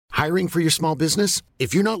Hiring for your small business?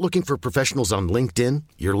 If you're not looking for professionals on LinkedIn,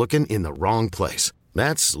 you're looking in the wrong place.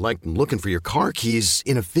 That's like looking for your car keys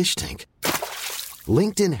in a fish tank.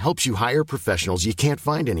 LinkedIn helps you hire professionals you can't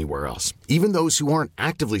find anywhere else, even those who aren't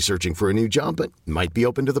actively searching for a new job but might be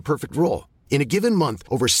open to the perfect role. In a given month,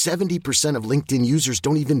 over 70% of LinkedIn users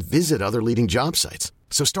don't even visit other leading job sites.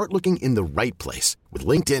 So start looking in the right place. With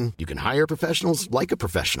LinkedIn, you can hire professionals like a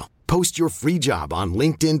professional. Post your free job on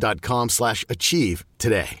linkedin.com/achieve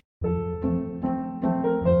today.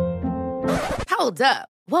 Hold up.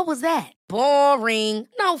 What was that? Boring.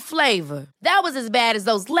 No flavor. That was as bad as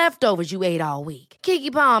those leftovers you ate all week.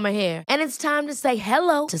 Keke Palmer here. And it's time to say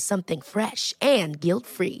hello to something fresh and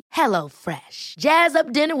guilt-free. Hello Fresh. Jazz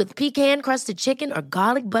up dinner with pecan-crusted chicken or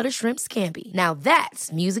garlic butter shrimp scampi. Now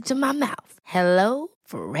that's music to my mouth. Hello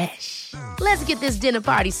Fresh. Let's get this dinner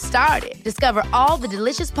party started. Discover all the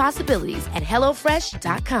delicious possibilities at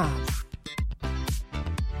hellofresh.com.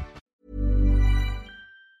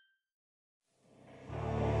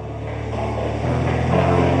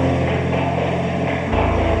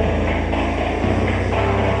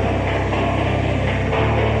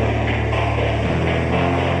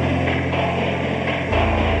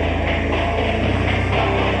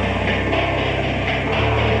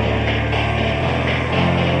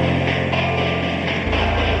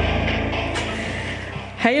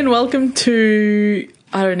 Hey and welcome to,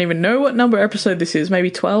 I don't even know what number episode this is,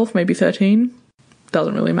 maybe 12, maybe 13,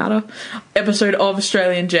 doesn't really matter, episode of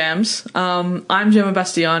Australian Jams. I'm Gemma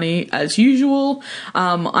Bastiani as usual.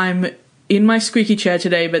 I'm in my squeaky chair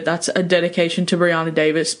today, but that's a dedication to Brianna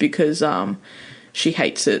Davis because she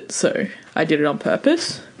hates it, so I did it on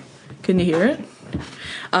purpose. Can you hear it?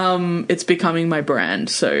 It's becoming my brand,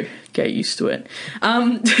 so get used to it.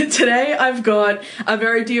 Today I've got a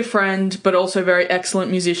very dear friend, but also very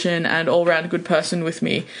excellent musician and all-round good person with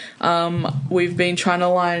me. We've been trying to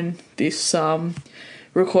line this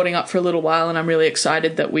recording up for a little while, and I'm really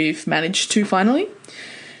excited that we've managed to finally.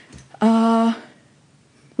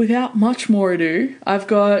 Without much more ado, I've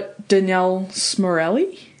got Danielle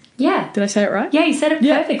Smorelli. Yeah. Did I say it right? Yeah, you said it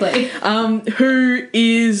perfectly. Who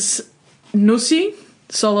is Nusi,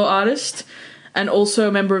 solo artist, and also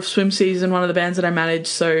a member of Swim Season, one of the bands that I manage,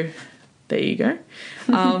 so there you go.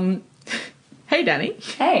 Hey, Danny.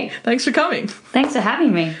 Hey. Thanks for coming. Thanks for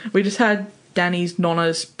having me. We just had Danny's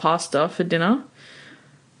Nonna's pasta for dinner.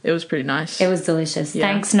 It was pretty nice. It was delicious. Yeah.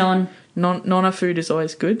 Thanks, Non. Nonna food is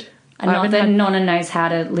always good. Not that Nonna knows how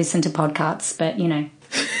to listen to podcasts, but, you know.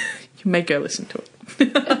 You make her listen to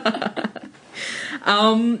it.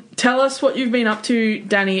 Tell us what you've been up to,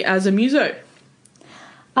 Danny, as a muso.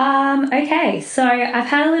 Okay, so I've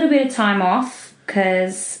had a little bit of time off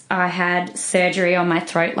because I had surgery on my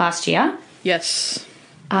throat last year. Yes.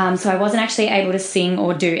 So I wasn't actually able to sing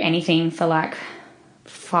or do anything for like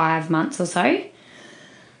 5 months or so.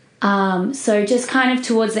 So just kind of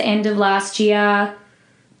towards the end of last year,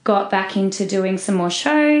 got back into doing some more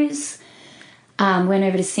shows. Went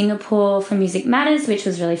over to Singapore for Music Matters, which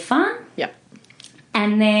was really fun. Yep.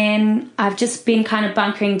 And then I've just been kind of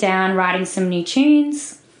bunkering down, writing some new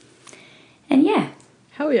tunes. And yeah.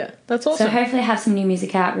 Hell yeah. That's awesome. So hopefully I have some new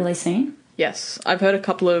music out really soon. Yes. I've heard a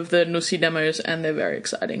couple of the Nusi demos and they're very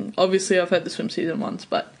exciting. Obviously I've heard the Swim Season ones,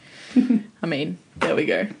 but I mean, there we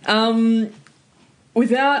go.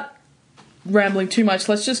 Without rambling too much,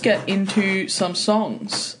 let's just get into some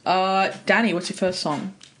songs. Danny, what's your first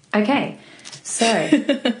song? Okay. So,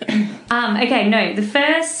 the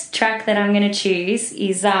first track that I'm going to choose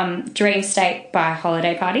is Dream State by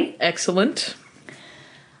Holiday Party. Excellent.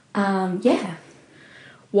 Yeah.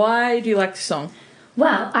 Why do you like this song?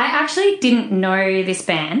 Well, I actually didn't know this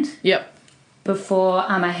band. Yep. Before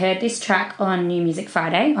I heard this track on New Music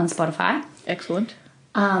Friday on Spotify. Excellent.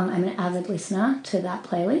 I'm an avid listener to that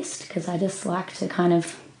playlist because I just like to kind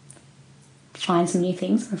of find some new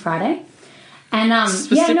things on Friday. And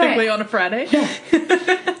specifically on a Friday? Yeah.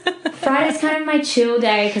 Friday's kind of my chill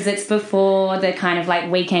day because it's before the kind of like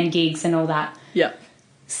weekend gigs and all that. Yeah.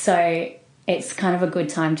 So it's kind of a good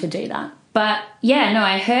time to do that. But yeah, no,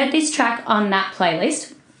 I heard this track on that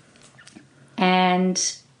playlist and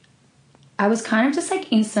I was kind of just like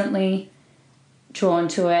instantly drawn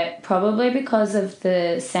to it, probably because of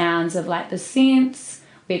the sounds of like the synths,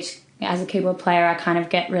 which as a keyboard player I kind of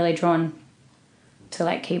get really drawn to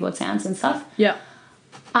like keyboard sounds and stuff. Yeah.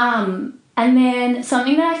 And then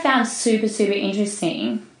something that I found super, super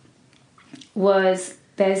interesting was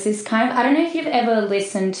there's this kind of, I don't know if you've ever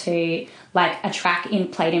listened to like a track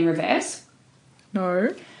played in reverse.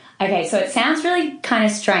 No. Okay, so it sounds really kind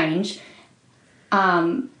of strange.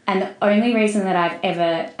 And And the only reason that I've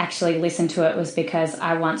ever actually listened to it was because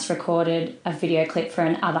I once recorded a video clip for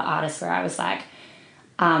another artist where I was like,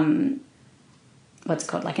 what's it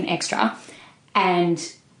called, like an extra. And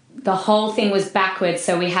the whole thing was backwards,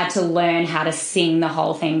 so we had to learn how to sing the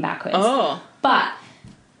whole thing backwards. Oh. But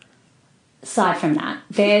aside from that,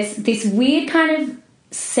 there's this weird kind of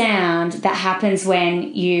sound that happens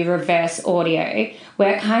when you reverse audio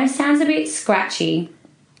where it kind of sounds a bit scratchy.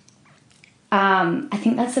 I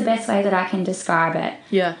think that's the best way that I can describe it.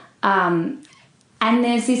 Yeah. And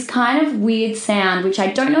there's this kind of weird sound, which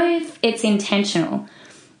I don't know if it's intentional,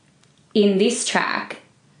 in this track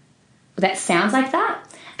that sounds like that.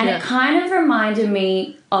 And it kind of reminded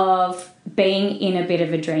me of being in a bit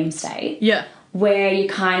of a dream state. Yeah. Where you're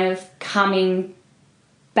kind of coming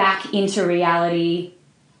back into reality,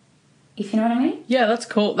 if you know what I mean? Yeah, that's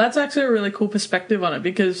cool. That's actually a really cool perspective on it,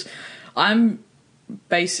 because I'm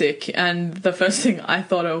basic, and the first thing I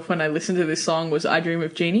thought of when I listened to this song was I Dream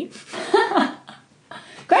of Jeannie.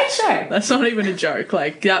 Great show. That's not even a joke.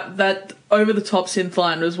 Like, that over-the-top synth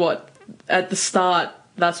line was what, at the start,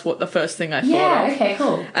 that's what the first thing I thought of. Yeah, okay,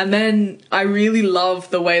 cool. And then I really love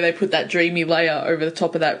the way they put that dreamy layer over the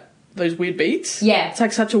top of those weird beats. Yeah. It's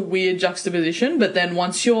like such a weird juxtaposition, but then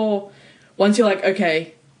once you're like,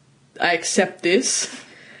 okay, I accept this,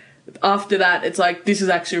 after that it's like, this is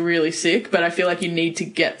actually really sick, but I feel like you need to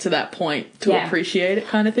get to that point to appreciate it,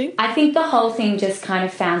 kind of thing. I think the whole thing just kind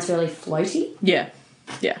of sounds really floaty. Yeah.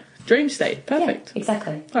 Yeah. Dream State. Perfect. Yeah,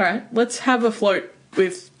 exactly. All right, let's have a float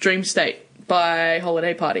with Dream State by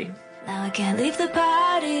Holiday Party. Now I can't leave the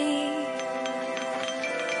party,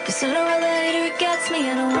 'cause sooner or later it gets me,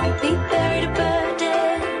 and I won't be buried or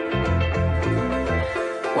burdened.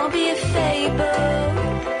 Won't be a fable,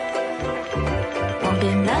 won't be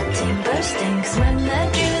melting, bursting, 'cause when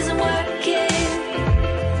that dream isn't working,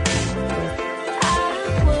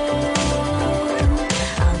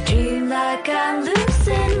 I'll dream like I'm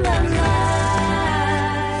losing my mind.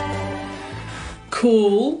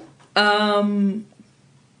 Cool.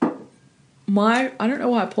 I don't know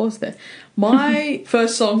why I paused there. My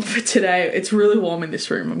first song for today, it's really warm in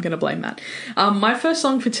this room, I'm going to blame that. My first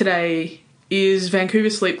song for today is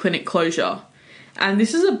Vancouver Sleep Clinic Closure. And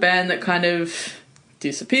this is a band that kind of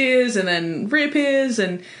disappears and then reappears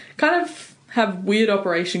and kind of have weird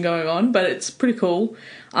operation going on, but it's pretty cool.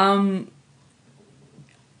 A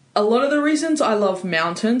lot of the reasons I love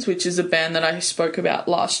Mountains, which is a band that I spoke about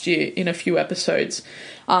last year in a few episodes,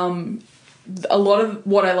 a lot of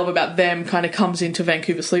what I love about them kind of comes into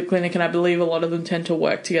Vancouver Sleep Clinic, and I believe a lot of them tend to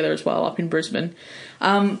work together as well up in Brisbane.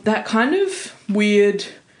 That kind of weird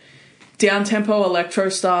down-tempo electro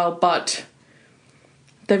style, but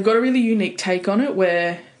they've got a really unique take on it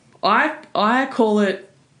where I call it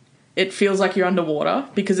feels like you're underwater,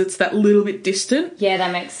 because it's that little bit distant. Yeah,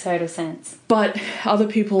 that makes total sense. But other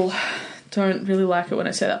people don't really like it when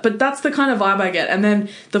I say that. But that's the kind of vibe I get. And then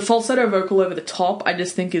the falsetto vocal over the top, I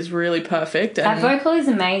just think is really perfect. And that vocal is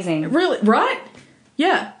amazing. Really, right?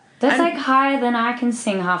 Yeah. That's like higher than I can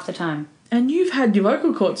sing half the time. And you've had your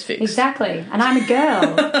vocal cords fixed. Exactly. And I'm a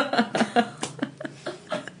girl.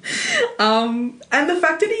 And the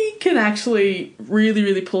fact that he can actually really,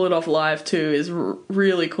 really pull it off live too is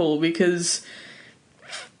really cool, because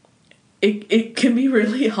it can be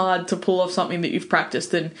really hard to pull off something that you've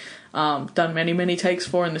practiced and done many, many takes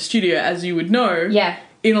for in the studio, as you would know. Yeah.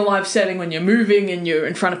 In a live setting when you're moving and you're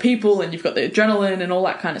in front of people and you've got the adrenaline and all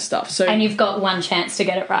that kind of stuff. So and you've got one chance to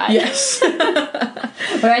get it right. Yes.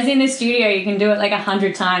 Whereas in the studio you can do it like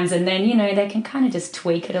 100 times and then, they can kind of just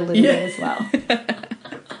tweak it a little bit as well.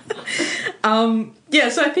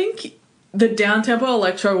 So I think the down-tempo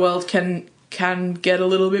electro world can get a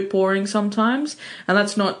little bit boring sometimes, and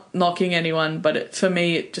that's not knocking anyone, but for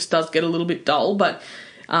me it just does get a little bit dull. But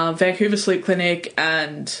Vancouver Sleep Clinic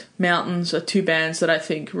and Mountains are two bands that I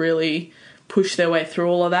think really push their way through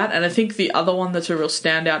all of that. And I think the other one that's a real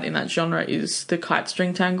standout in that genre is the Kite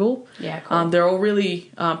String Tangle. Yeah, cool. They're all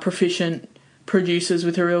really proficient producers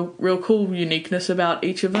with a real cool uniqueness about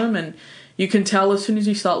each of them, and you can tell as soon as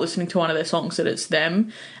you start listening to one of their songs that it's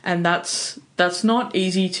them, and that's not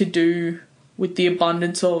easy to do with the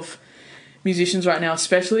abundance of musicians right now,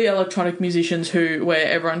 especially electronic musicians where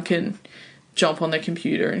everyone can jump on their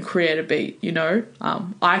computer and create a beat,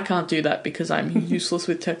 I can't do that because I'm useless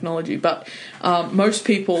with technology, but most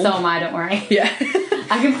people... So am I, don't worry. Yeah.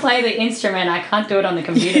 I can play the instrument, I can't do it on the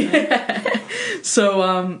computer. Yeah.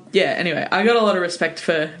 So, anyway, I got a lot of respect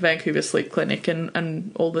for Vancouver Sleep Clinic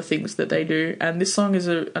and all the things that they do, and this song is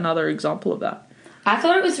another example of that. I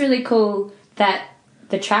thought it was really cool that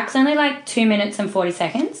the track's only like 2 minutes and 40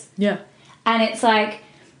 seconds. Yeah. And it's like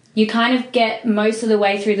you kind of get most of the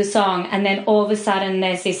way through the song and then all of a sudden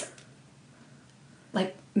there's this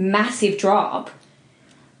like massive drop,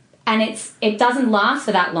 and it doesn't last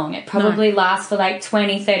for that long. It probably lasts for like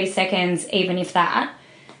 20, 30 seconds, even if that.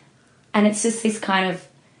 And it's just this kind of,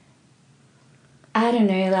 I don't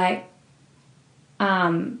know, like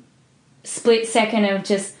split second of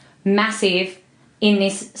just massive in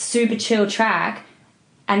this super chill track,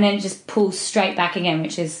 and then just pulls straight back again,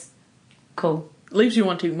 which is cool. Leaves you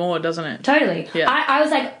wanting more, doesn't it? Totally. Yeah. I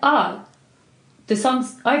was like, oh, the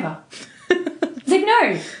song's over. It's like,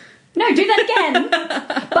 no, do that again.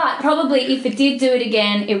 But probably if it did do it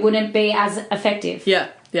again, it wouldn't be as effective.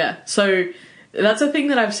 Yeah. So that's a thing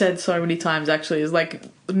that I've said so many times, actually, is like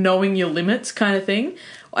knowing your limits kind of thing.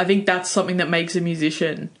 I think that's something that makes a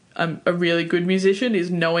musician a really good musician,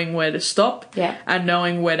 is knowing where to stop and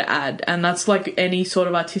knowing where to add. And that's like any sort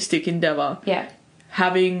of artistic endeavour. Yeah.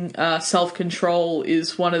 Having self-control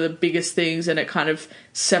is one of the biggest things, and it kind of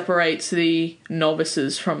separates the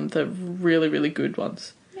novices from the really, really good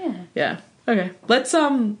ones. Yeah. Okay. Let's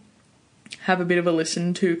have a bit of a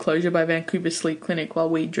listen to Closure by Vancouver Sleep Clinic while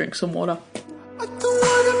we drink some water. I don't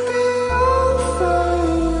wanna be over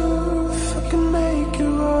if I can make it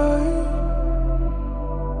right.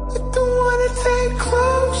 I don't wanna take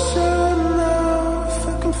closer now if I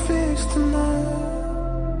can fix tonight.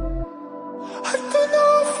 I don't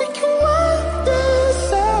know if we can work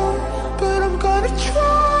this out, but I'm gonna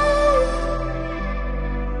try.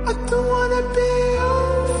 I don't wanna be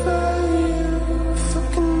over you if I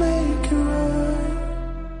can make it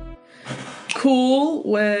right. Cool,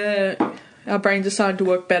 where our brains are starting to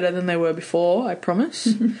work better than they were before, I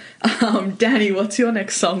promise. Danny, what's your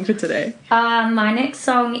next song for today? My next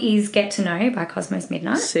song is Get to Know by Cosmos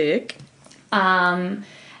Midnight. Sick. And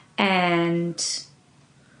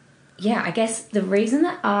yeah, I guess the reason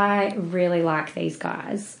that I really like these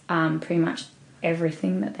guys, pretty much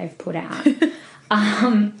everything that they've put out.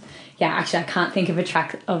 Actually, I can't think of a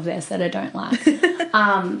track of theirs that I don't like.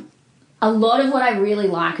 A lot of what I really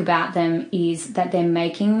like about them is that they're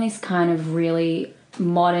making this kind of really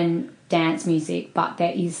modern dance music, but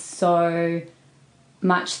there is so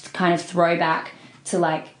much kind of throwback to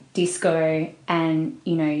like disco and,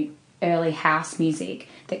 you know, early house music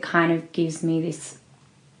that kind of gives me this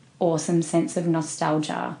awesome sense of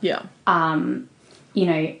nostalgia. Yeah. You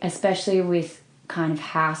know, especially with kind of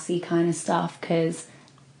housey kind of stuff, because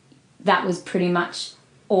that was pretty much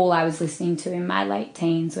all I was listening to in my late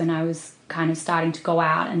teens when I was kind of starting to go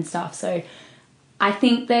out and stuff. So I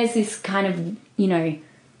think there's this kind of, you know,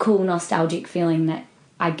 cool nostalgic feeling that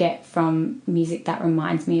I get from music that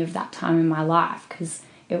reminds me of that time in my life, because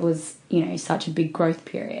it was, you know, such a big growth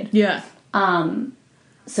period. Yeah.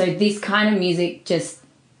 So this kind of music just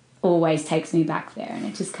always takes me back there, and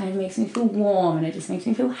it just kind of makes me feel warm, and it just makes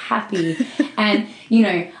me feel happy. And, you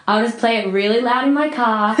know, I'll just play it really loud in my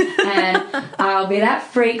car, and I'll be that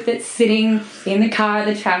freak that's sitting in the car at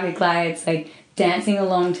the traffic lights, like dancing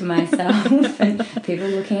along to myself, and people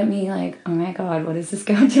looking at me like, oh my God, what is this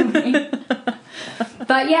girl doing?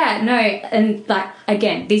 But yeah, no, and like,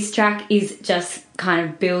 again, this track is just kind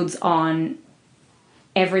of builds on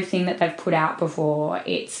everything that they've put out before.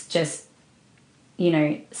 It's just, you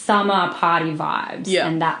know, summer party vibes. Yeah.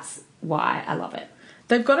 And that's why I love it.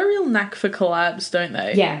 They've got a real knack for collabs, don't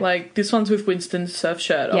they? Yeah. Like, this one's with Winston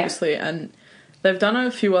Surfshirt, obviously, and they've done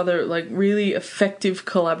a few other, like, really effective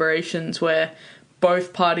collaborations where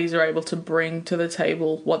both parties are able to bring to the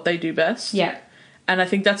table what they do best. Yeah. And I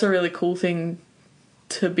think that's a really cool thing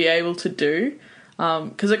to be able to do,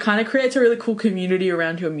 because it kind of creates a really cool community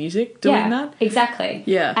around your music doing that. Exactly.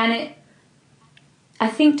 Yeah. And I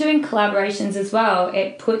think doing collaborations as well,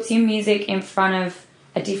 it puts your music in front of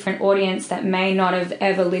a different audience that may not have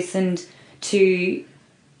ever listened to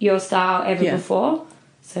your style ever before.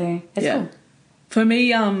 So it's cool. For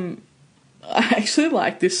me, I actually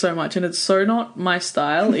like this so much, and it's so not my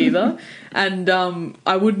style either. And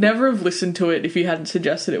I would never have listened to it if you hadn't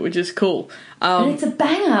suggested it, which is cool. But it's a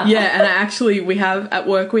banger. Yeah, and we have at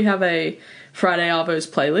work, we have a Friday Arvos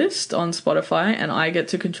playlist on Spotify, and I get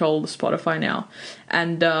to control the Spotify now.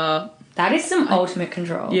 And that is some ultimate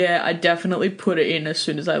control. Yeah, I definitely put it in as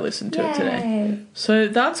soon as I listened to it today. So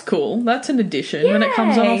that's cool. That's an addition. When it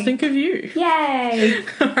comes on, I'll think of you. Yay!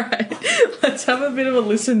 Alright, let's have a bit of a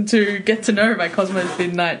listen to Get to Know by Cosmos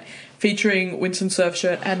Midnight, featuring Winston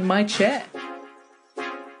Surfshirt and My Chair.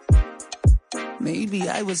 Maybe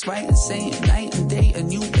I was right in saying night and day a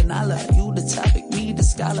new vanilla. You the topic, me the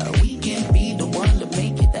scholar. We can be the one to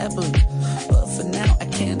make it ever. But for now, I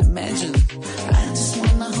can't imagine. I just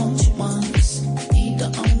wanna hold you once. Be the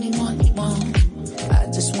only one you want. I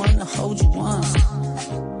just wanna hold you once.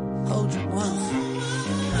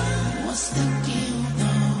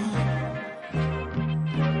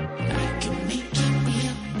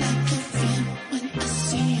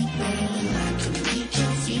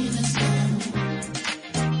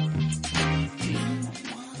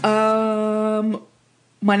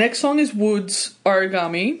 My next song is Woods'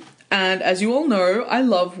 Origami. And as you all know, I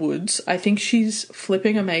love Woods. I think she's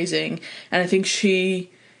flipping amazing. And I think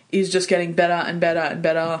she is just getting better and better and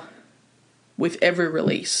better with every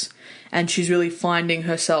release. And she's really finding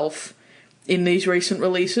herself in these recent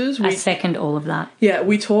releases. I second all of that. Yeah,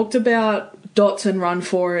 we talked about Dots and Run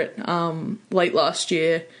For It late last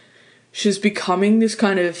year. She's becoming this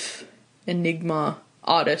kind of enigma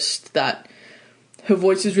artist that her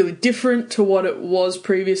voice is really different to what it was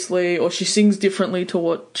previously, or she sings differently to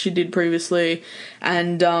what she did previously.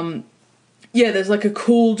 And yeah, there's like a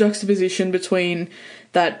cool juxtaposition between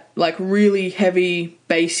that like really heavy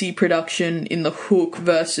bassy production in the hook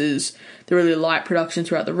versus the really light production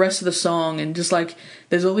throughout the rest of the song, and just like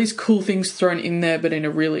there's all these cool things thrown in there but in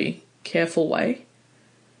a really careful way.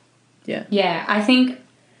 Yeah, I think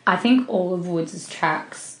all of Woods'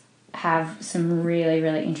 tracks have some really,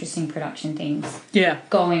 really interesting production things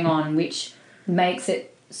going on, which makes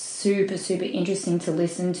it super, super interesting to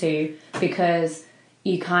listen to, because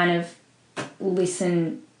you kind of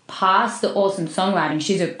listen past the awesome songwriting.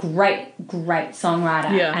 She's a great, great songwriter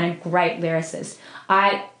and a great lyricist.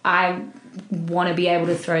 I want to be able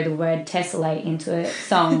to throw the word tessellate into a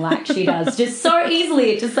song like she does, just so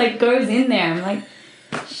easily. It just like goes in there. I'm like,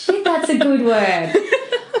 shit, that's a good word.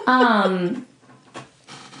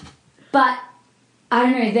 But I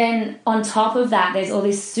don't know, then on top of that, there's all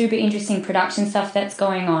this super interesting production stuff that's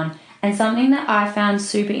going on. And something that I found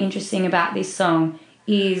super interesting about this song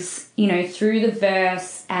is, you know, through the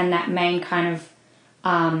verse and that main kind of,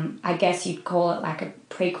 I guess you'd call it like a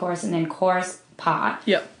pre-chorus and then chorus part.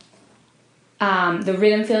 Yep. The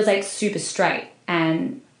rhythm feels like super straight,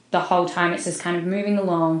 and the whole time it's just kind of moving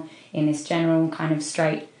along in this general kind of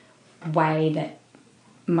straight way that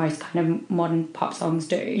most kind of modern pop songs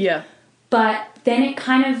do. Yeah. But then it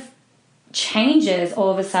kind of changes all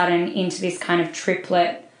of a sudden into this kind of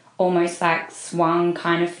triplet, almost like swung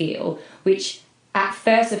kind of feel, which at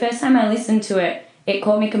first, the first time I listened to it, it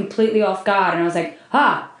caught me completely off guard, and I was like,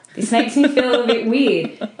 this makes me feel a little bit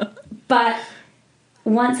weird. But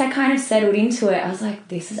once I kind of settled into it, I was like,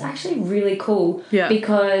 this is actually really cool,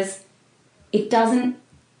 because it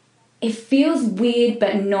feels weird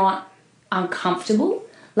but not uncomfortable.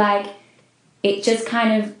 Like, it just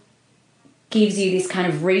kind of gives you this kind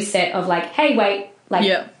of reset of like, hey, wait,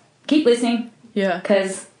 like, keep listening. Yeah.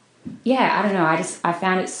 Because, I don't know, I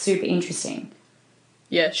found it super interesting.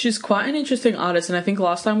 Yeah, she's quite an interesting artist, and I think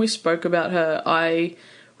last time we spoke about her, I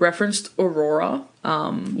referenced Aurora.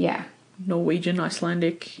 Norwegian,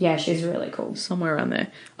 Icelandic. Yeah, she's really cool. Somewhere around there.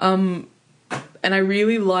 And I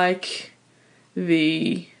really like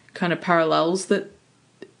the kind of parallels that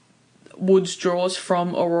Woods draws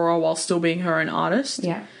from Aurora while still being her own artist.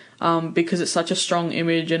 Yeah. Because it's such a strong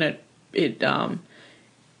image, and it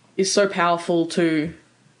is so powerful to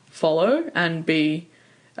follow and be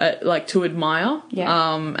like to admire.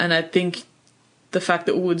 Yeah. And I think the fact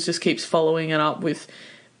that Woods just keeps following it up with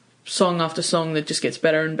song after song that just gets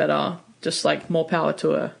better and better, just like more power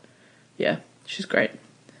to her. Yeah, she's great,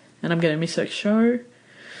 and I'm gonna miss her show.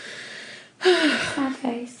 Sad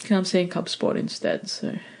face. I'm seeing Cub Sport instead.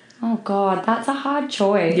 So. Oh God, that's a hard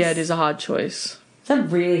choice. Yeah, it is a hard choice. It's a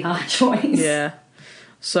really hard choice. Yeah.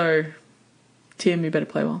 So, Tim, you better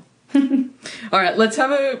play well. All right, let's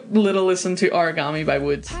have a little listen to Origami by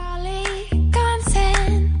Woods. Polygons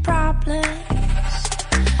and problems.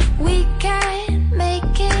 We can make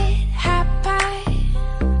it happen.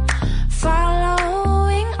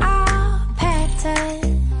 Following our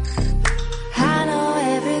pattern. I know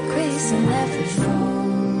every crease and every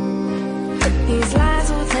fold. These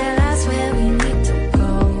lines will tell us where we need to go.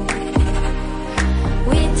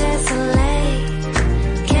 We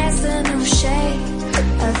tessellate, cast a new shape.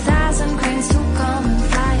 1,000 cranes to come and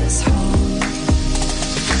fly us home.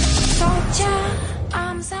 Soldier,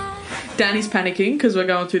 arms out. Danny's panicking because we're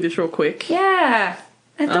going through this real quick. Yeah.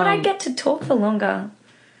 I thought I'd get to talk for longer.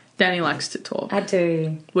 Danny likes to talk. I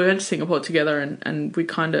do. We went to Singapore together and we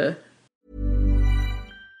kind of...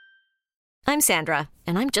 I'm Sandra,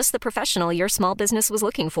 and I'm just the professional your small business was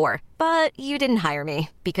looking for. But you didn't hire me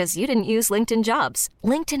because you didn't use LinkedIn Jobs.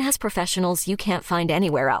 LinkedIn has professionals you can't find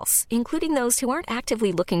anywhere else, including those who aren't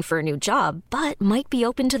actively looking for a new job, but might be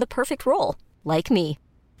open to the perfect role, like me.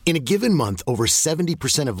 In a given month, over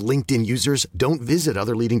 70% of LinkedIn users don't visit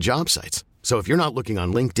other leading job sites. So if you're not looking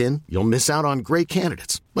on LinkedIn, you'll miss out on great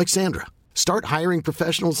candidates like Sandra. Start hiring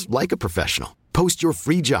professionals like a professional. Post your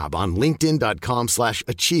free job on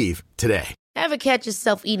linkedin.com/achieve today. Ever catch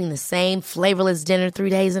yourself eating the same flavorless dinner 3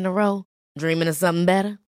 days in a row? Dreaming of something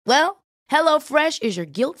better? Well, HelloFresh is your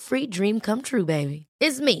guilt-free dream come true, baby.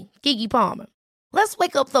 It's me, Keke Palmer. Let's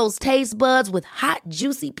wake up those taste buds with hot,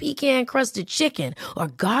 juicy pecan-crusted chicken or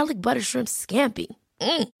garlic butter shrimp scampi.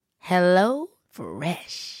 Hello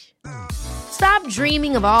Fresh. Stop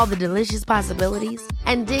dreaming of all the delicious possibilities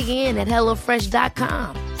and dig in at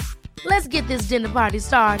HelloFresh.com. Let's get this dinner party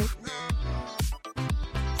started.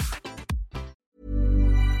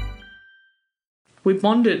 We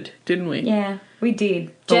bonded, didn't we? Yeah, we did.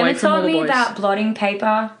 Away Gemma from all told the me boys. about blotting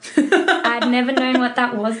paper. I'd never known what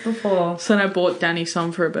that was before. So then I bought Danny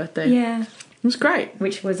some for her birthday. Yeah. It was great.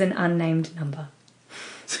 Which was an unnamed number.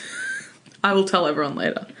 I will tell everyone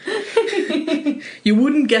later. You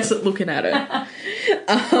wouldn't guess it looking at it.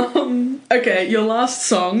 Okay, your last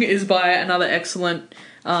song is by another excellent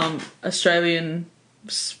Australian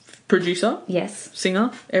producer, Yes.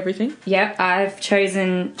 singer, everything. Yep, I've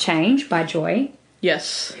chosen Change by Joy,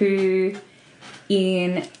 Yes. who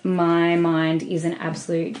in my mind is an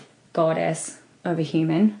absolute goddess of a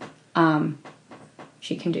human.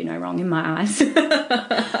 She can do no wrong in my eyes.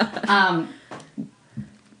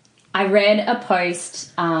 I read a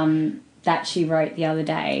post that she wrote the other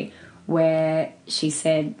day where she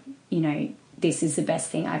said, you know, this is the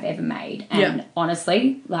best thing I've ever made. And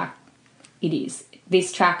honestly, like, it is.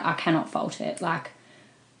 This track, I cannot fault it. Like,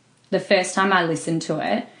 the first time I listened to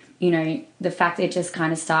it, you know, the fact that it just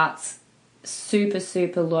kind of starts super,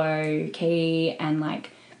 super low key and,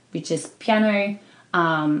 like, with just piano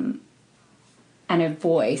and a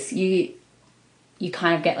voice, you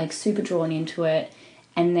kind of get, like, super drawn into it.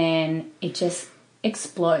 And then it just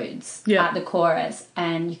explodes at the chorus.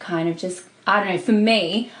 And you kind of just, I don't know, for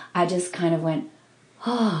me, I just kind of went,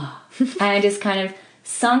 oh. And I just kind of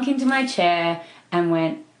sunk into my chair and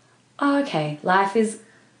went, oh, okay, life is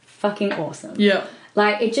fucking awesome. Yeah.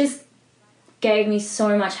 Like, it just gave me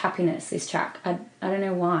so much happiness, this track. I don't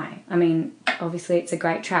know why. I mean, obviously it's a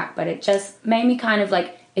great track, but it just made me kind of,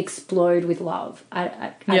 like, explode with love.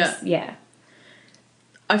 I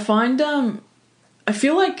find, I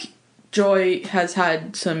feel like Joy has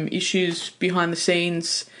had some issues behind the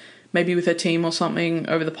scenes, maybe with her team or something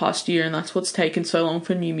over the past year, and that's what's taken so long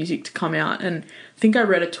for new music to come out. And I think I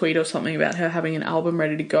read a tweet or something about her having an album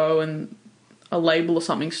ready to go and a label or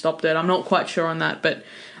something stopped it. I'm not quite sure on that, but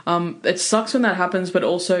it sucks when that happens. But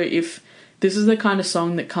also, if this is the kind of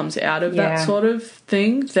song that comes out of that sort of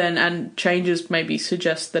thing, then, and Changes maybe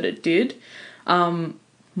suggest that it did,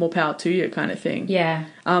 more power to you kind of thing. Yeah.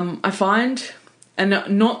 I find, and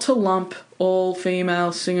not to lump all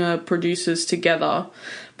female singer producers together,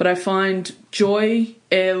 but I find Joy,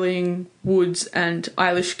 Airling, Woods and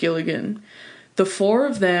Eilish Gilligan, the four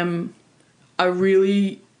of them are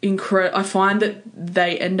really incredible. I find that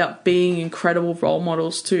they end up being incredible role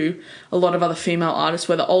models to a lot of other female artists,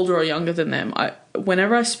 whether older or younger than them.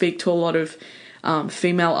 Whenever I speak to a lot of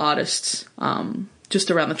female artists just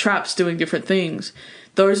around the traps doing different things,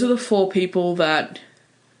 those are the four people that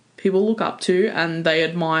people look up to and they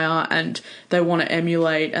admire and they want to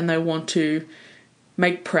emulate and they want to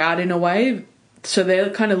make proud in a way. So they're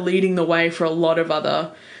kind of leading the way for a lot of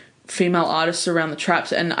other female artists around the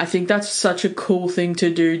traps, and I think that's such a cool thing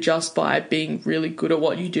to do just by being really good at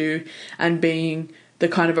what you do and being the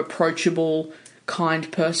kind of approachable, kind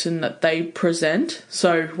person that they present.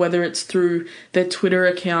 So whether it's through their Twitter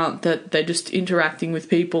account that they're just interacting with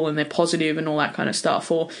people and they're positive and all that kind of stuff,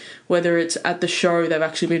 or whether it's at the show they've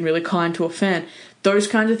actually been really kind to a fan, those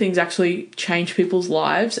kinds of things actually change people's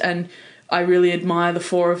lives, and I really admire the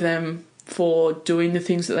four of them for doing the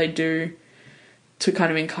things that they do to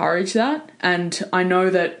kind of encourage that. And I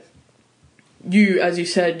know that you, as you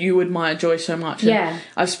said, you admire Joy so much. Yeah. And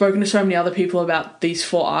I've spoken to so many other people about these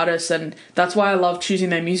four artists, and that's why I love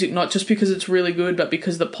choosing their music, not just because it's really good, but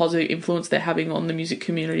because of the positive influence they're having on the music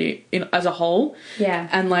community as a whole. Yeah.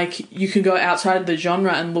 And, like, you can go outside the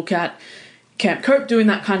genre and look at Camp Cope doing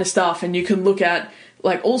that kind of stuff, and you can look at,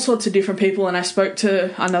 like, all sorts of different people. And I spoke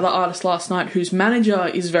to another artist last night whose manager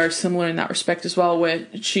is very similar in that respect as well, where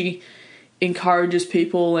she encourages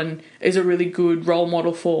people and is a really good role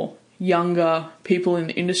model for younger people in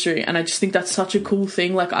the industry. And I just think that's such a cool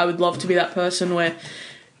thing. Like, I would love to be that person where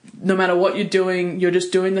no matter what you're doing, you're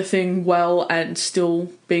just doing the thing well and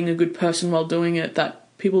still being a good person while doing it, that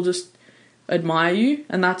people just admire you.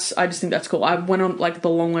 And that's, I just think that's cool. I went on, like, the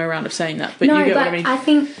long way around of saying that, but you get what I mean. I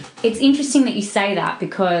think it's interesting that you say that,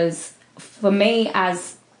 because for me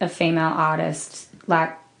as a female artist,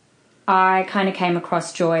 like, I kind of came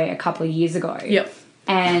across Joy a couple of years ago. Yep.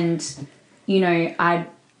 And, you know, I'd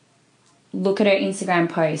look at her Instagram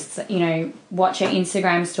posts, you know, watch her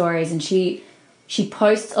Instagram stories, and she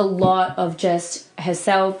posts a lot of just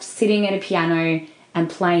herself sitting at a piano and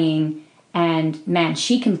playing, and, man,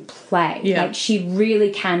 she can play. Yeah. Like, she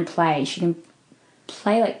really can play. She can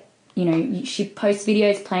play like, you know, she posts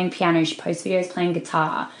videos playing piano, she posts videos playing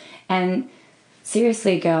guitar, and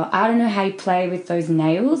seriously, girl, I don't know how you play with those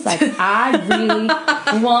nails. Like, I really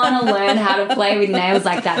want to learn how to play with nails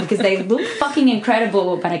like that because they look fucking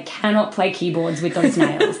incredible, but I cannot play keyboards with those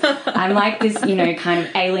nails. I'm like this, you know, kind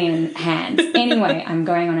of alien hands. Anyway, I'm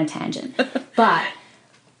going on a tangent. But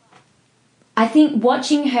I think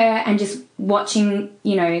watching her and just watching,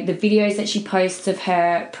 you know, the videos that she posts of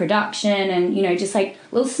her production and, you know, just like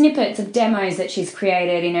little snippets of demos that she's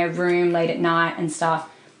created in her room late at night and stuff,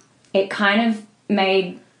 it kind of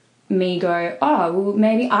made me go, oh, well,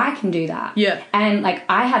 maybe I can do that. Yeah. And, like,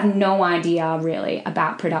 I have no idea, really,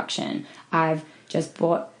 about production. I've just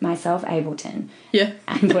bought myself Ableton. Yeah.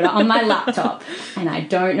 And put it on my laptop. And I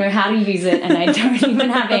don't know how to use it. And I don't even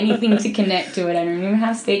have anything to connect to it. I don't even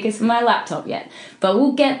have speakers for my laptop yet. But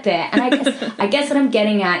we'll get there. And I guess what I'm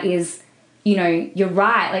getting at is, you know, you're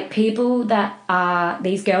right. Like, people that are,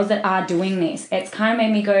 these girls that are doing this, it's kind of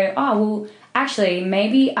made me go, oh, well, actually,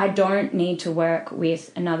 maybe I don't need to work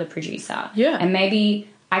with another producer. Yeah. And maybe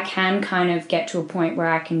I can kind of get to a point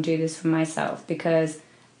where I can do this for myself because,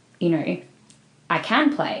 you know, I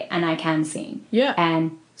can play and I can sing. Yeah.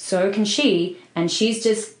 And so can she. And she's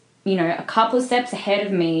just, you know, a couple of steps ahead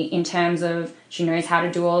of me in terms of she knows how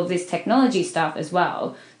to do all of this technology stuff as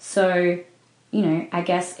well. So, you know, I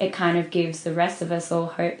guess it kind of gives the rest of us all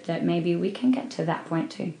hope that maybe we can get to that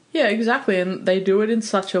point too. Yeah, exactly. And they do it in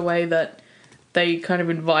such a way that they kind of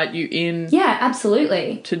invite you in. Yeah,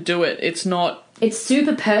 absolutely. To do it. It's not... It's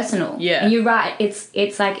super personal. Yeah. And you're right.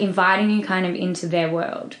 It's like inviting you kind of into their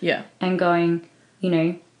world. Yeah. And going, you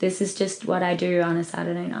know, this is just what I do on a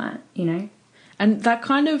Saturday night, you know? And that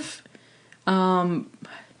kind of...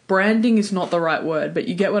 branding is not the right word, but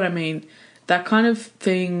you get what I mean. That kind of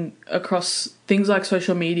thing across things like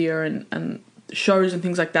social media and shows and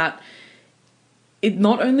things like that, it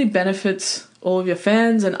not only benefits all of your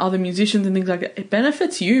fans and other musicians and things like that, it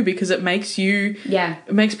benefits you because it makes you... Yeah.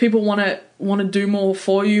 It makes people want to do more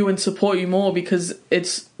for you and support you more because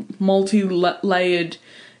it's multi-layered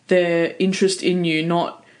their interest in you,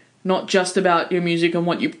 not just about your music and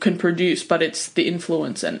what you can produce, but it's the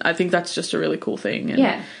influence. And I think that's just a really cool thing. And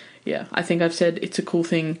yeah. Yeah, I think I've said it's a cool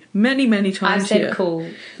thing many, many times I've said here. Cool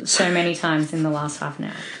so many times in the last half an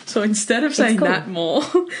hour. So instead of saying cool. that more,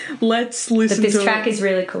 let's listen to... But this track is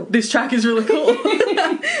really cool. This track is really cool.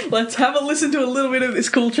 Let's have a listen to a little bit of this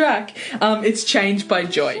cool track. It's Changed by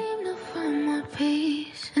Joy.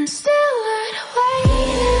 And still I'd wait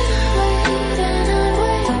and I'd wait and I'd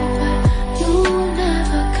wait, but you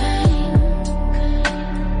never came.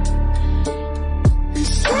 And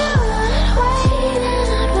still I'd wait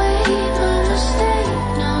and I'd wait, my mistake,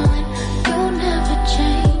 knowing you'll never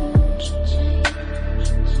change.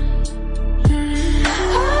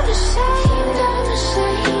 I'm ashamed,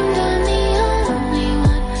 I'm the only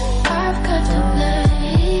one I've got to blame.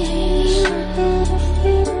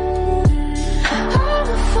 I'm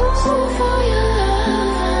a fool for your love,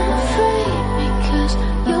 I'm afraid, because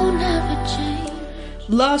you'll never change.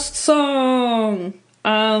 Last song.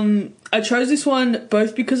 I chose this one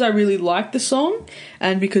both because I really like the song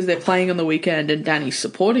and because they're playing on the weekend and Danny's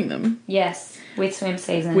supporting them. Yes, with Swim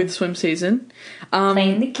Season. With Swim Season.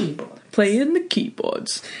 Playing the keyboard. Playing the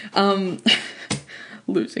keyboards.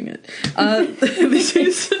 Losing it. This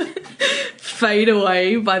is Fade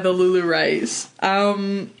Away by the Lulu Rays. I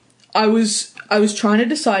was trying to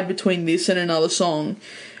decide between this and another song,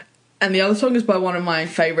 and the other song is by one of my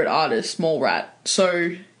favourite artists, Mallrat.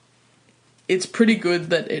 So it's pretty good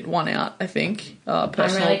that it won out, I think. I'm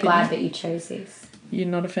really glad that you chose this. You're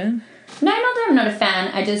not a fan? No, not that I'm not a fan.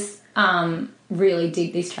 I just really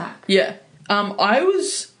dig this track. Yeah. I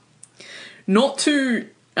was, not to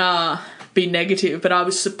be negative, but I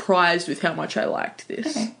was surprised with how much I liked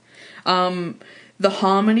this. Okay. The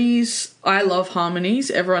harmonies, I love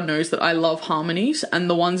harmonies. Everyone knows that I love harmonies, and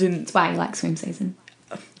the ones in... That's why you like Swim Season.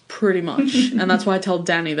 Pretty much. And that's why I tell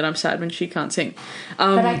Danny that I'm sad when she can't sing.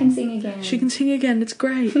 But I can sing again. She can sing again, it's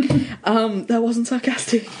great. That wasn't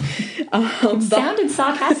sarcastic. Sounded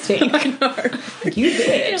sarcastic. I know. You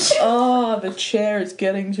bitch. Oh, the chair is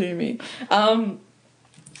getting to me.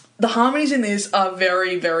 The harmonies in this are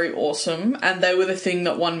very, very awesome, and they were the thing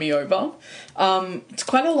that won me over. It's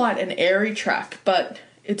quite a light and airy track, but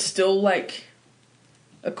it's still, like,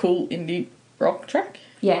 a cool indie rock track.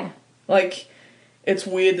 Yeah. Like, it's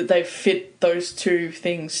weird that they fit those two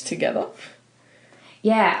things together.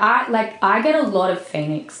 Yeah, I get a lot of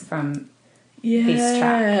Phoenix from this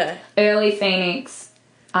track. Early Phoenix,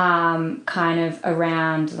 kind of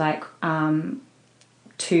around, like,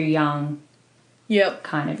 Too Young Yep.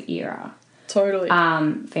 kind of era. Totally.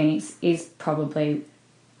 Phoenix is probably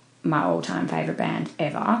my all-time favourite band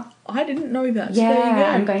ever. I didn't know that. Yeah, so there you go.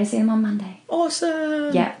 I'm going to see them on Monday.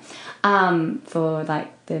 Awesome. Yeah. For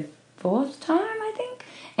like the 4th time, I think.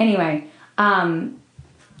 Anyway,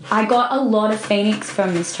 I got a lot of Phoenix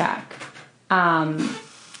from this track.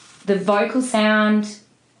 The vocal sound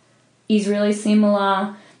is really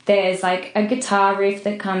similar. There's like a guitar riff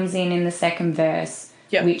that comes in the second verse,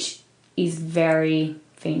 which is very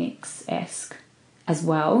Phoenix-esque as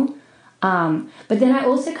well. But then I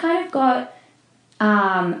also kind of got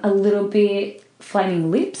a little bit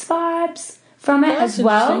Flaming Lips vibes from it as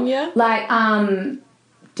well. Yeah. Like,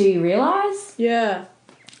 Do You Realise? Yeah.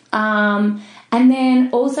 And then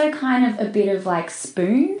also kind of a bit of like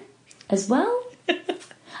Spoon as well.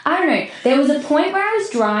 I don't know. There was a point where I was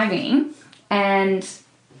driving and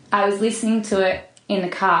I was listening to it in the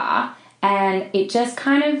car and it just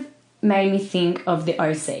kind of made me think of the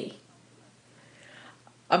OC.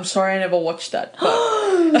 I'm sorry I never watched that.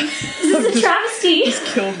 But This is a travesty. just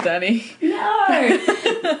killed Danny. No.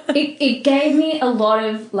 It gave me a lot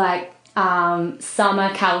of like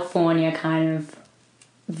summer California kind of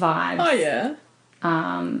vibes. Oh yeah.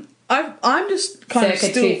 I'm just kind circa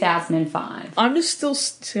of still 2005. I'm just still.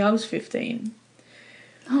 See, I was 15.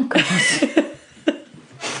 Oh god.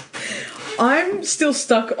 I'm still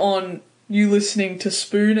stuck on you listening to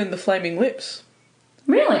Spoon and the Flaming Lips.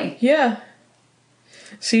 Really? Yeah.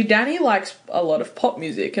 See, Danny likes a lot of pop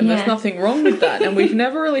music, and Yeah. there's nothing wrong with that. And we've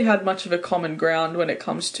never really had much of a common ground when it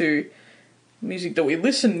comes to music that we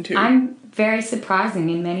listen to. I'm very surprising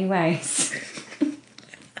in many ways.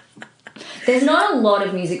 There's not a lot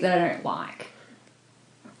of music that I don't like.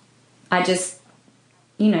 I just,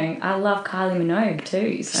 I love Kylie Minogue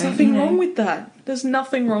too. So, There's nothing wrong with that. There's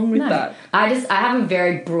nothing wrong with that. I have a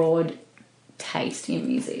very broad taste in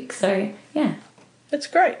music. So, yeah. It's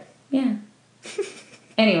great. Yeah.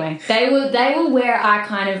 Anyway, they were where I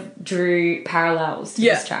kind of drew parallels to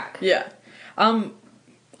this track. Yeah.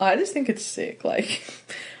 I just think it's sick. Like,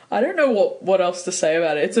 I don't know what else to say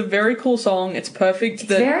about it. It's a very cool song. It's perfect.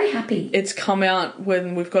 It's very happy. It's come out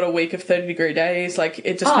when we've got a week of 30-degree days. Like,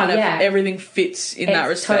 it just kind of, everything fits in that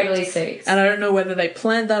respect. It totally suits. And I don't know whether they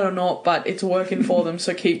planned that or not, but it's working for them,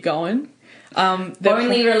 so keep going.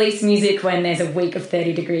 Only release music when there's a week of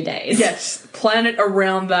 30-degree days. Yes, plan it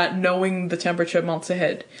around that, knowing the temperature months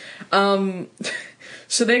ahead. So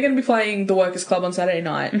they're going to be playing the Workers Club on Saturday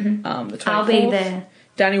night, the 24th. I'll be there.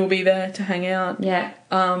 Danny will be there to hang out. Yeah.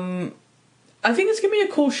 I think it's going to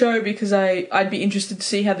be a cool show because I'd be interested to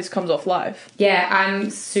see how this comes off live. Yeah, I'm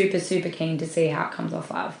super, super keen to see how it comes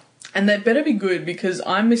off live. And they better be good because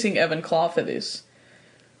I'm missing Evan Clarr for this.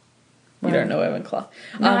 You don't know Evan Clarr.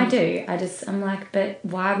 No, I do. I'm like, but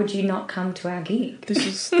why would you not come to our gig?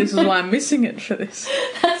 This is why I'm missing it for this.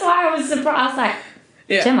 That's why I was surprised. Like,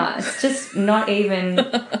 Yeah. Gemma, it's just not even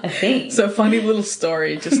a thing. So funny little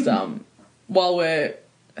story, just while we're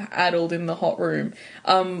addled in the hot room.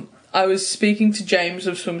 I was speaking to James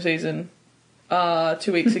of Swim Season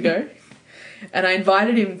 2 weeks ago, and I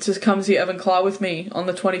invited him to come see Evan Clarr with me on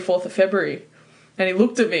the 24th of February. And he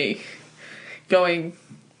looked at me going,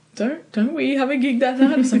 Don't we have a gig that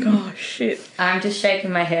night? I was like, oh shit. I'm just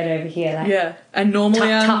shaking my head over here. Like, Yeah. And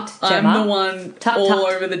normally I'm the one all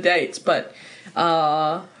over the dates, but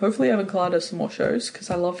hopefully Evan Clarr does some more shows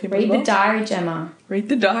because I love him as well. Read the diary, Gemma. Read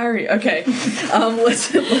the diary. Okay.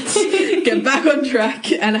 Let's get back on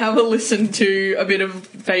track and have a listen to a bit of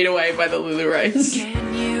Fade Away by the Lulu Rays.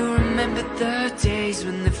 Can you remember the days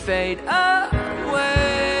when they fade away?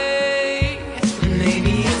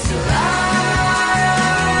 Maybe it's a lie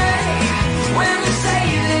when they say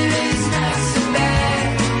that it's not so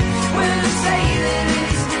bad, when they say that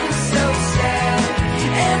it's not so sad,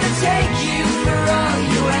 and they take you for all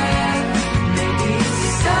you have. Maybe it's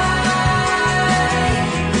a sign,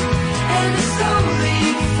 and they slowly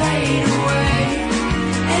fade away,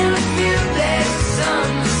 and I feel there's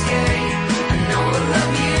some escape. I know I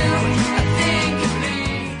love you, I think of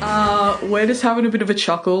me. We're just having a bit of a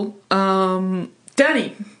chuckle.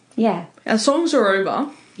 Danny, Yeah. our songs are over.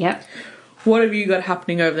 Yep. What have you got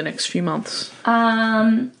happening over the next few months?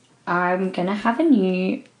 I'm gonna have a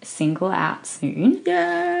new single out soon.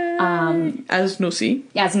 Yeah. As Nussy.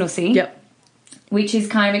 As Nussy. Yep. Which is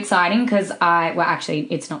kind of exciting because actually,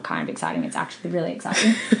 it's not kind of exciting, it's actually really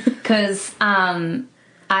exciting. Because I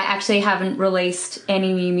actually haven't released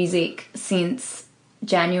any new music since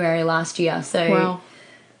January last year. So Wow.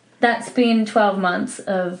 that's been 12 months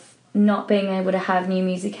of not being able to have new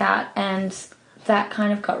music out, and that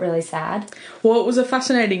kind of got really sad. Well, it was a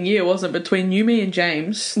fascinating year, wasn't it? Between you, me, and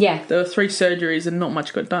James. Yeah. There were 3 surgeries and not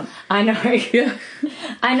much got done. I know. Yeah.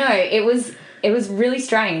 I know. It was it was really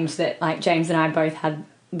strange that like James and I both had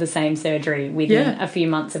the same surgery within Yeah. a few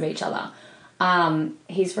months of each other.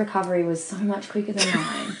 His recovery was so much quicker than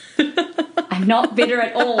mine. I'm not bitter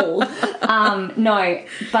at all. No,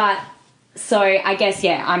 but so I guess,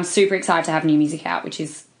 yeah, I'm super excited to have new music out, which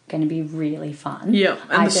is going to be really fun. Yeah,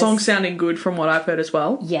 and the song's sounding good from what I've heard as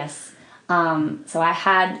well. Yes. So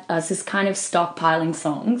I was just kind of stockpiling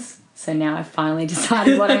songs. So now I've finally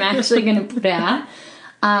decided what I'm actually going to put out.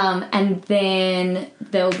 And then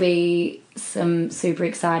there'll be some super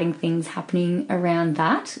exciting things happening around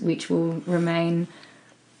that, which will remain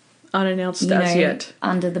Unannounced as yet.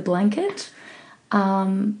 under the blanket. I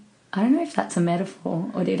don't know if that's a metaphor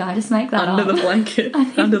or did I just make that Under up? the blanket.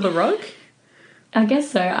 Under the rug? I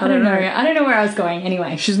guess so. I don't know. I don't know where I was going.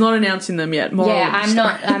 Anyway. She's not announcing them yet. Moral of the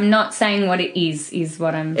story. I'm not saying what it is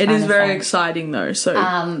what I'm It trying is to very say. exciting though, so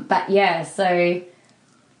But yeah, so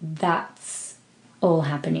that's all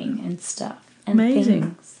happening and stuff. And Amazing.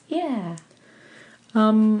 things. Yeah.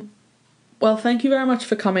 well, thank you very much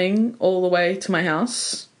for coming all the way to my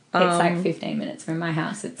house. It's like 15 minutes from my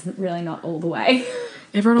house. It's really not all the way.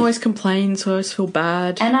 Everyone always complains, so I always feel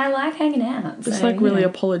bad. And I like hanging out. It's so, like really you know.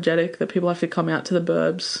 apologetic that people have to come out to the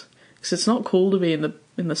burbs because it's not cool to be in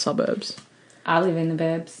the suburbs. I live in the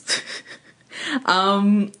burbs.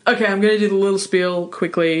 Okay, I'm going to do the little spiel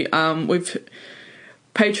quickly.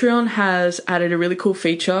 Patreon has added a really cool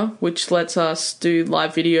feature which lets us do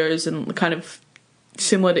live videos and kind of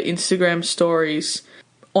similar to Instagram stories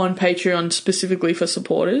on Patreon specifically for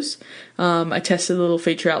supporters. I tested the little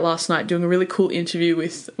feature out last night doing a really cool interview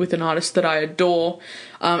with an artist that I adore,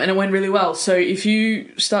 and it went really well. So if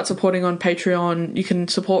you start supporting on Patreon, you can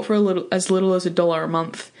support for as little as $1 a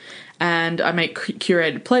month, and I make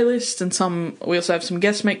curated playlists, and we also have some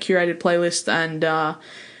guests make curated playlists, and a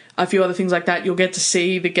few other things like that. You'll get to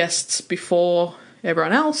see the guests before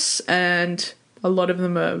everyone else, and a lot of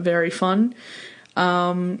them are very fun.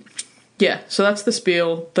 Yeah, so that's the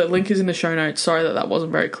spiel. The link is in the show notes. Sorry that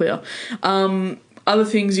wasn't very clear. Other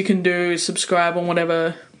things you can do is subscribe on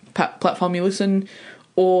whatever platform you listen,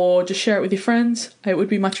 or just share it with your friends. It would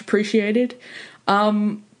be much appreciated.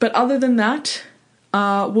 But other than that,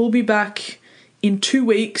 we'll be back in 2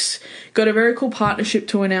 weeks. Got a very cool partnership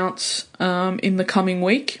to announce in the coming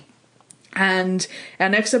week. And our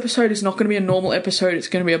next episode is not going to be a normal episode, it's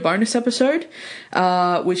going to be a bonus episode,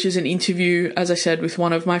 which is an interview, as I said, with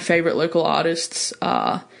one of my favourite local artists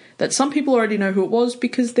that some people already know who it was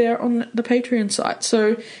because they're on the Patreon site.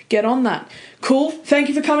 So get on that. Cool. Thank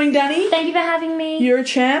you for coming, Danny. Thank you for having me. You're a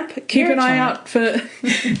champ. Keep You're an a eye champ. out for...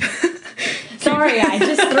 Sorry, I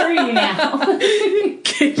just threw you now.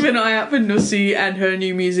 Keep an eye out for Nussy and her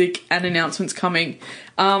new music and announcements coming.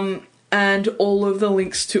 And all of the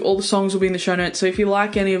links to all the songs will be in the show notes. So if you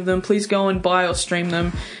like any of them, please go and buy or stream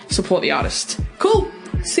them. Support the artist. Cool.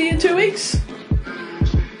 See you in 2 weeks.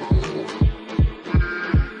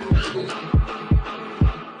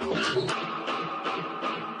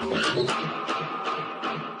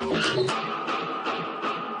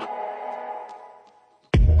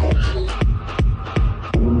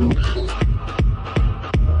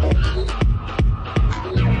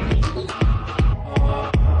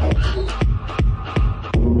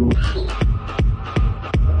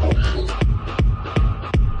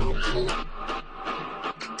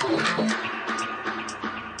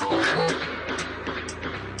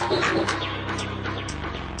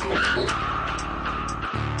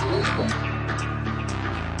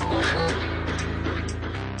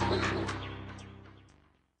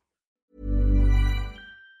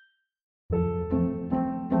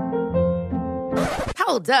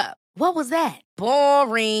 Hold up. What was that?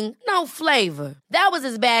 Boring. No flavor. That was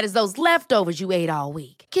as bad as those leftovers you ate all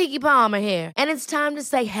week. Keke Palmer here. And it's time to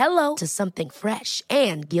say hello to something fresh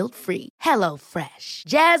and guilt-free. Hello Fresh.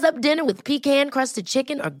 Jazz up dinner with pecan-crusted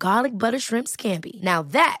chicken or garlic butter shrimp scampi. Now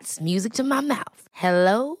that's music to my mouth.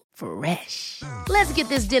 Hello Fresh. Let's get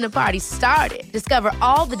this dinner party started. Discover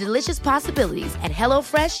all the delicious possibilities at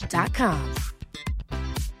hellofresh.com.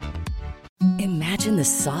 Imagine the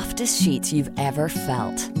softest sheets you've ever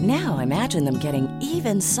felt. Now imagine them getting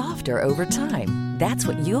even softer over time. That's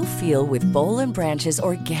what you'll feel with Boll & Branch's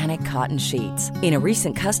organic cotton sheets. In a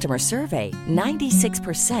recent customer survey,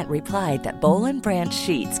 96% replied that Boll & Branch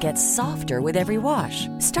sheets get softer with every wash.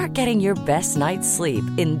 Start getting your best night's sleep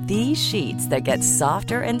in these sheets that get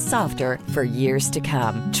softer and softer for years to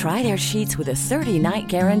come. Try their sheets with a 30-night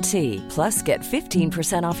guarantee. Plus, get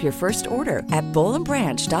 15% off your first order at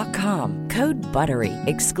bollandbranch.com. Code BUTTERY.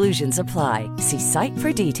 Exclusions apply. See site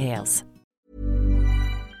for details.